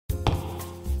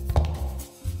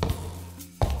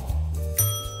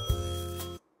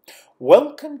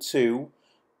Welcome to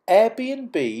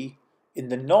Airbnb in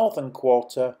the northern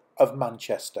quarter of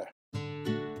Manchester. And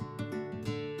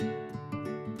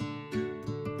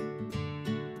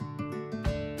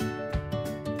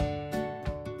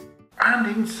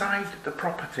inside the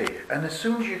property, and as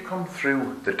soon as you come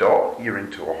through the door, you're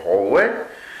into a hallway.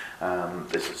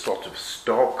 There's a sort of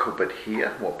store cupboard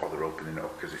here. Won't bother opening it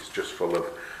up because it's just full of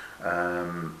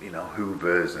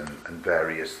hoovers and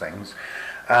various things.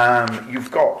 You've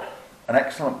got an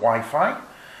excellent Wi-Fi,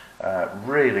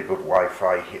 really good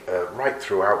Wi-Fi right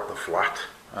throughout the flat.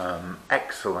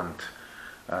 Excellent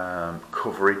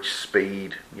coverage,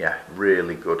 speed, yeah,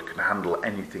 really good, can handle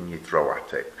anything you throw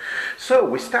at it. So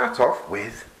we start off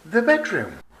with the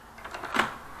bedroom.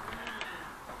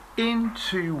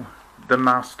 Into the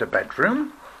master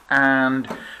bedroom, and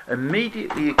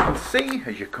immediately you can see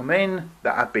as you come in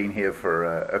that I've been here for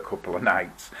a couple of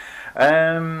nights.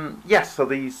 Yes, so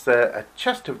these a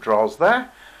chest of drawers there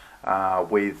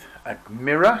with a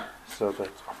mirror so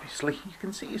that obviously you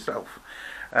can see yourself.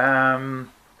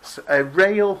 A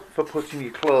rail for putting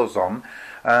your clothes on,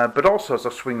 but also as I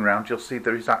swing around you'll see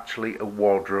there is actually a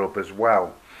wardrobe as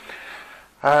well.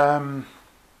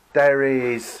 There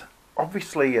is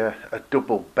obviously a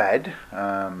double bed,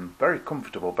 very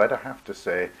comfortable bed I have to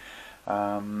say.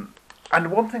 And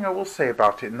one thing I will say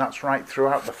about it, and that's right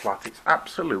throughout the flat, it's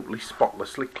absolutely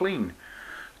spotlessly clean.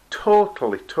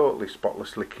 Totally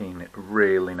spotlessly clean,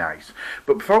 really nice.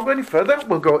 But before I go any further,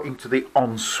 we'll go into the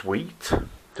ensuite.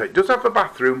 So it does have a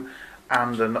bathroom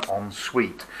and an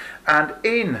ensuite. And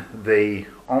in the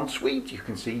ensuite, you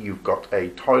can see you've got a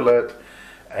toilet,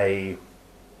 a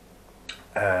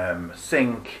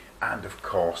sink, and of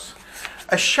course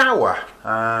a shower.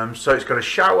 So it's got a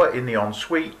shower in the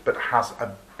ensuite, but has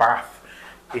a bath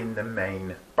in the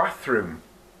main bathroom.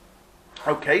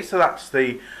 Okay, so that's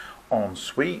the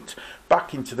ensuite.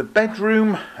 Back into the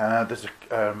bedroom, there's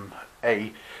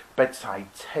a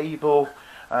bedside table,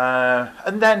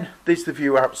 and then there's the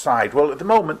view outside. Well, at the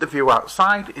moment the view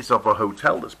outside is of a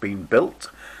hotel that's been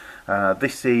built.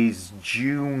 This is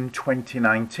June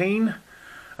 2019.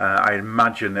 I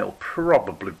imagine it'll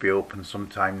probably be open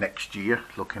sometime next year,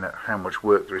 looking at how much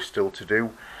work there is still to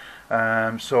do.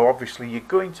 So obviously you're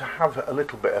going to have a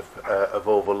little bit of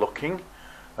overlooking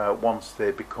once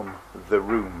they become the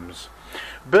rooms.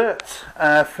 But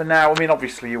for now, I mean,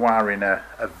 obviously you are in a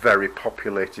very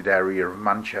populated area of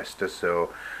Manchester,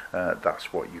 so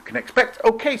that's what you can expect.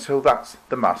 Okay, so that's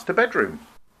the master bedroom.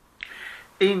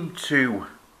 Into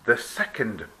the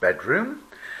second bedroom.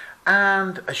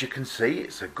 And as you can see,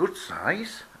 it's a good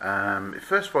size.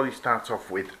 First of all, you start off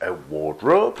with a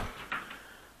wardrobe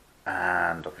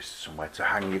and obviously somewhere to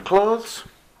hang your clothes.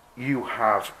 You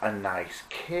have a nice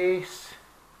case,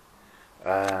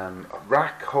 a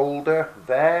rack holder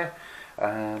there,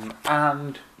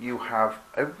 and you have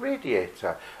a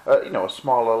radiator, a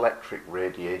small electric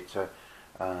radiator,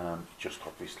 just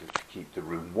obviously to keep the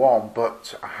room warm.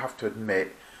 But I have to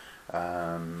admit,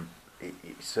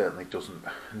 it certainly doesn't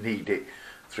need it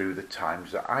through the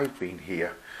times that I've been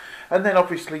here. And then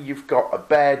obviously you've got a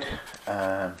bed,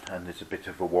 and there's a bit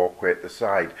of a walkway at the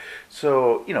side.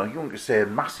 So, you wouldn't say a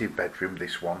massive bedroom,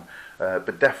 this one,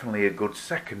 but definitely a good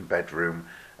second bedroom.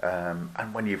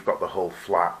 And when you've got the whole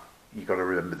flat, you've got to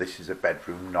remember this is a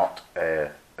bedroom, not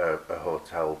a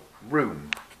hotel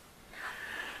room.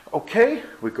 Okay,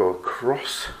 we go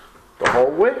across the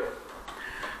hallway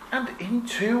and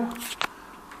into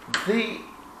the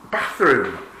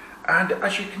bathroom, and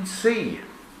as you can see,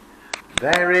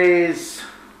 there is,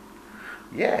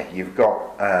 you've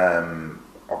got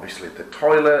obviously the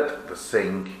toilet, the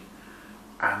sink,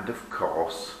 and of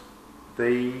course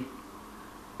the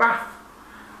bath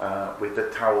with the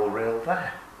towel rail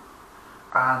there.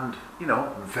 And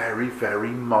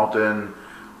very modern,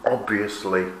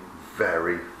 obviously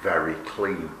very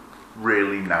clean,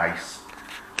 really nice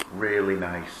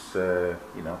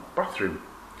bathroom.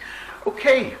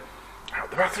 Okay, out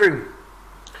the bathroom,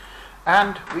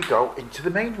 and we go into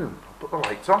the main room. I'll put the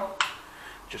lights on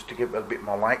just to give it a bit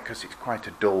more light because it's quite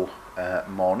a dull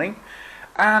morning.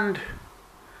 And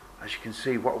as you can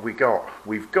see, what have we got?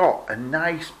 We've got a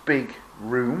nice big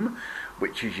room,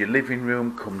 which is your living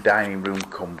room cum dining room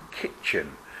cum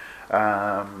kitchen.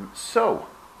 So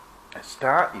let's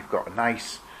start. You've got a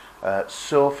nice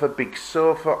sofa, big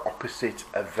sofa opposite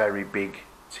a very big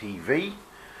TV.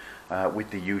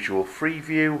 With the usual free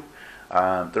view.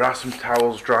 There are some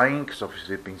towels drying because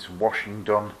obviously there's been some washing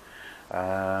done,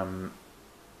 and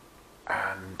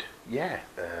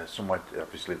somewhere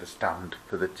obviously the stand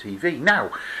for the TV.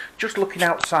 Now, just looking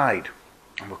outside,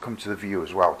 And we'll come to the view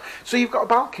as well. So you've got a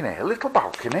balcony, a little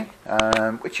balcony,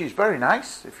 which is very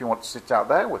nice if you want to sit out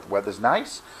there with the weather's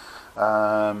nice.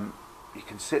 You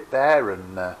can sit there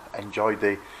and enjoy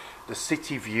the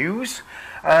city views.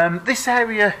 This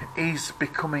area is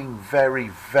becoming very,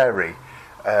 very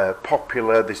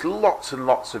popular. There's lots and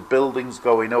lots of buildings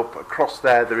going up. Across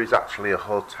there is actually a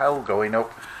hotel going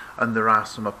up, and there are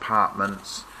some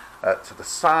apartments to the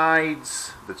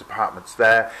sides. There's apartments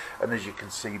there, and as you can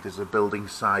see, there's a building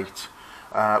site,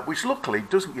 which luckily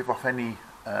doesn't give off any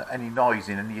noise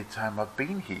in any time I've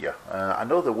been here. I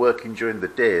know they're working during the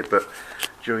day, but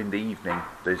during the evening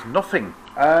there's nothing.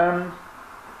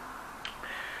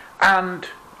 And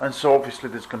so obviously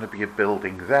there's going to be a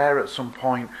building there at some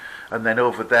point, and then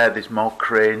over there's more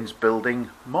cranes building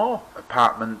more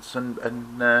apartments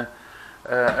and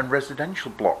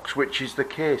residential blocks, which is the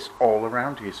case all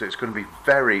around here. So it's going to be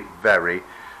very, very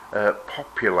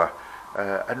popular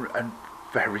and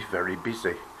very, very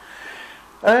busy.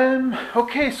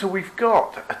 Okay, so we've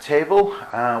got a table,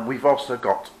 we've also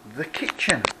got the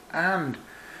kitchen, and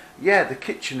yeah, the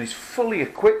kitchen is fully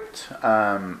equipped.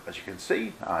 As you can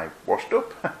see, I've washed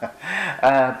up,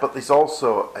 but there's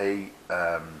also a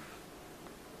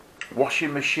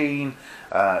washing machine.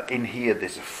 In here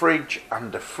there's a fridge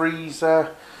and a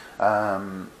freezer.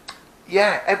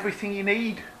 Yeah, everything you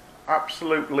need,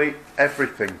 absolutely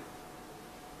everything.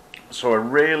 So a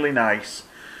really nice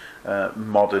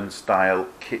modern style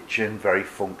kitchen, very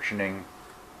functioning,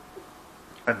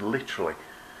 and literally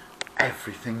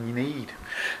everything you need.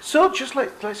 So just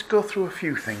let's go through a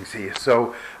few things here.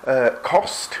 So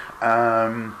cost,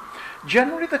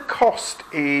 generally the cost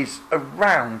is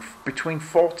around between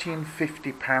 £40 and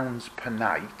 £50 per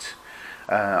night.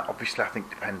 Obviously I think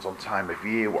depends on time of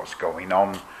year, what's going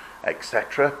on,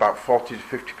 etc. About £40 to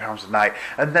 £50 a night.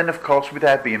 And then of course with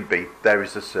Airbnb there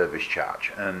is a service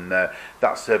charge, and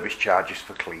that service charge is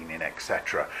for cleaning,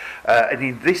 etc. And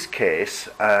in this case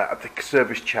the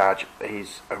service charge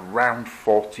is around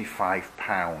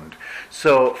 £45.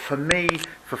 So for me,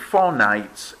 for 4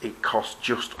 nights it costs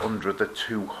just under the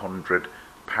 £200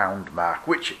 mark,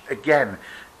 which again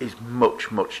is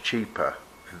much, much cheaper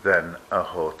than a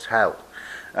hotel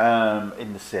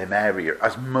in the same area,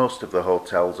 as most of the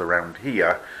hotels around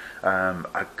here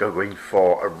are going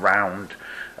for around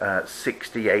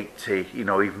 60, 80, you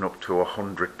know, even up to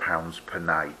 £100 per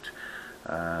night.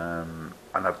 And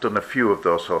I've done a few of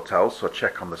those hotels, so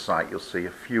check on the site, you'll see a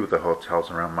few of the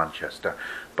hotels around Manchester,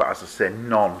 but as I say,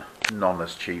 none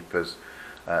as cheap as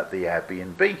the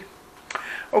Airbnb.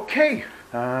 Okay,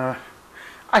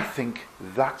 I think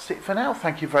that's it for now.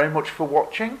 Thank you very much for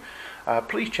watching.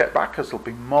 Please check back, as there'll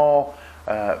be more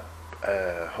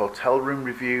hotel room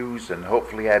reviews and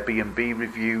hopefully Airbnb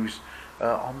reviews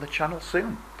on the channel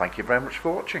soon. Thank you very much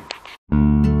for watching.